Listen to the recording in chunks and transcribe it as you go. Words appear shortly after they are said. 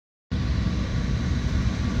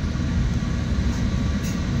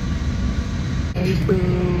Hey boo,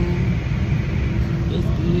 it's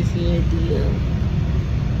good here, dear.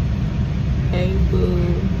 Hey boo,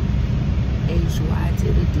 HY to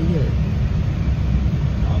the deal.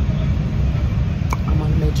 I'm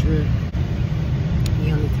on the trip.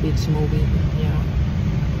 We on this bitch movie, yeah.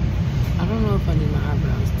 I don't know if I need my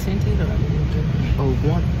eyebrows tinted or I need them done, or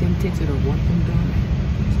want them tinted or want them done.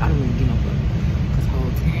 I don't really get no fuck. Cause the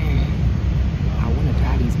whole time I want to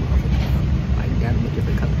dye these motherfuckers like dye them a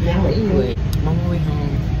different color. But anyway, I'm on my way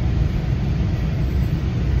home.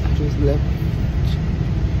 I just left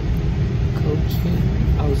coaching.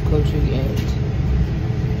 I was coaching at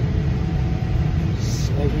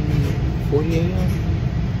 7:40 a.m.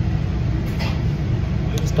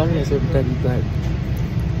 It started at 7:30, but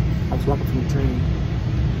I was walking from the train,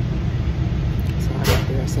 so I got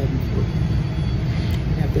there at 7:40.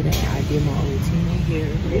 And after that, I did my routine hair,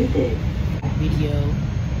 video.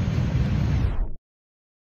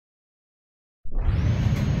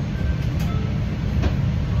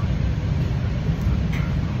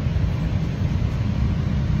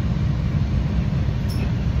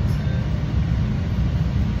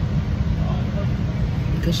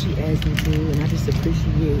 Because she asked me to, and I just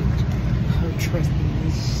appreciate her trusting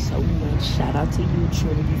me so much. Shout out to you,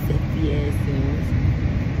 Trinity sexy asses.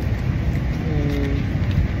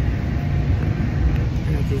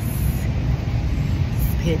 And I just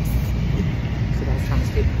hits because I was trying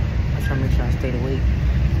to make sure I stayed awake.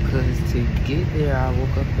 Because to get there, I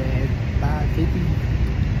woke up at 5:50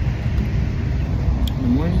 in the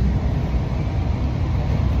morning.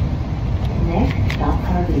 Next stop,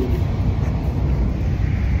 Harvey.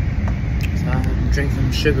 So I had to drink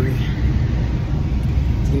some sugary.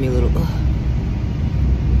 Give me a little,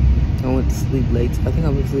 I went to sleep late. I think I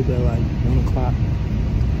went to sleep at like 1 o'clock.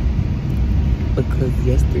 Because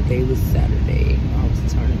yesterday was Saturday. I was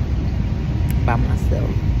turning by myself.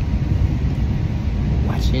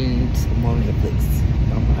 Watching some more Netflix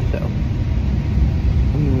by myself.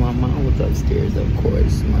 I mean, my mom was upstairs, of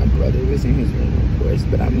course. My brother was in his room, of course.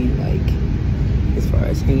 But I mean, like, as far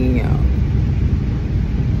as hanging out.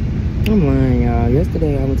 I'm lying, y'all.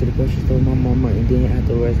 Yesterday I went to the grocery store with my mama, and then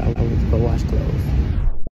afterwards I went to go wash clothes.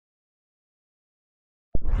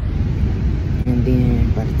 And then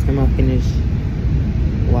by the time I finished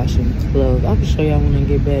washing clothes, I can show y'all when I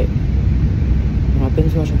get back. When I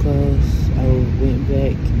finished washing clothes, I went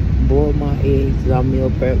back, boiled my eggs, I meal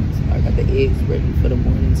prepped. I got the eggs ready for the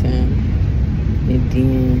morning time. And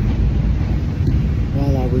then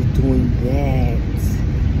while I was doing that,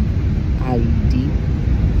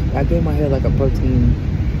 I gave my hair like a protein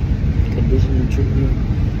conditioning treatment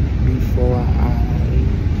before I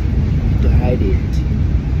dyed it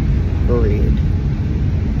red.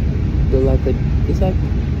 But like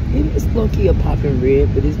it's low-key a popping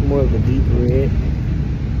red, but it's more of a deep red.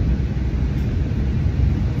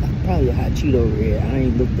 Probably a hot Cheeto red. I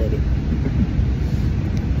ain't looked at it.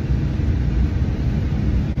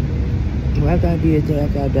 Well, after I did that,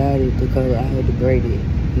 after I dyed it the color, I had to braid it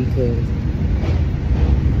because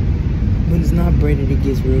when it's not braided, it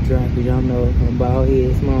gets real dry. Cause y'all know I'm bald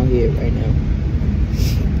head, small head right now.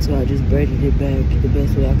 So I just braided it back the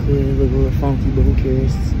best way I could. It looked a little funky, but who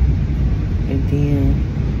cares? And then,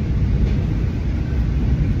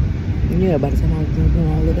 yeah, by the time I was doing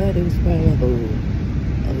all of that, it was probably like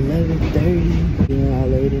 11:30. Yeah, I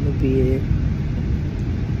laid in the bed.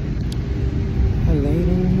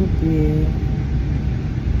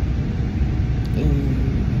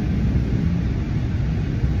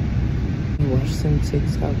 And watch some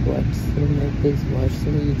TikTok, watch some Netflix, watch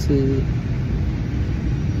some YouTube.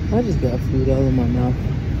 I just got food all in my mouth.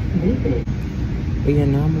 But yeah,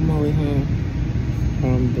 now I'm on my way home.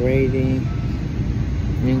 I'm braiding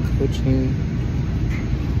and coaching.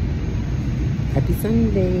 Happy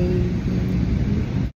Sunday.